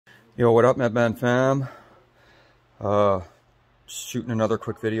Yo, what up, Medman fam? Just shooting another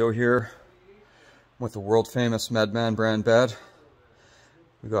quick video here with the world famous Medman brand bed.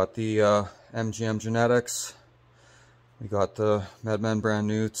 We got the MGM genetics. We got the Medman brand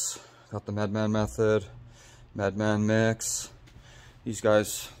newts. Got the Medman method, Medman mix. These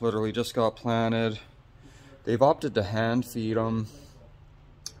guys literally just got planted. They've opted to hand feed them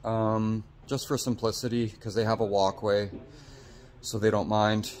just for simplicity because they have a walkway, so they don't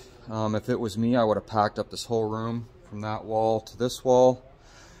mind. If it was me, I would have packed up this whole room from that wall to this wall,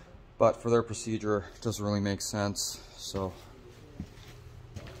 but for their procedure, it doesn't really make sense. So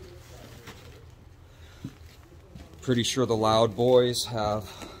pretty sure the Loud boys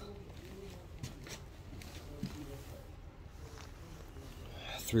have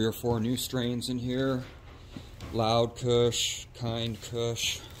three or four new strains in here. Loud Kush, Kind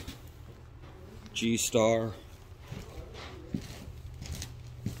Kush, G-Star.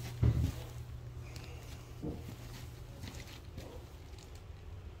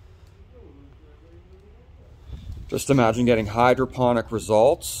 Just imagine getting hydroponic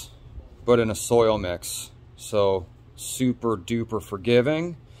results, but in a soil mix. So super duper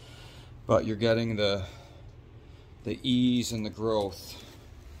forgiving, but you're getting the ease and the growth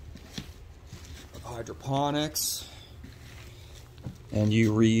of hydroponics, and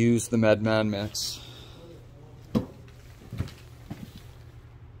you reuse the Medman mix.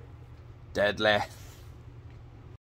 Deadly.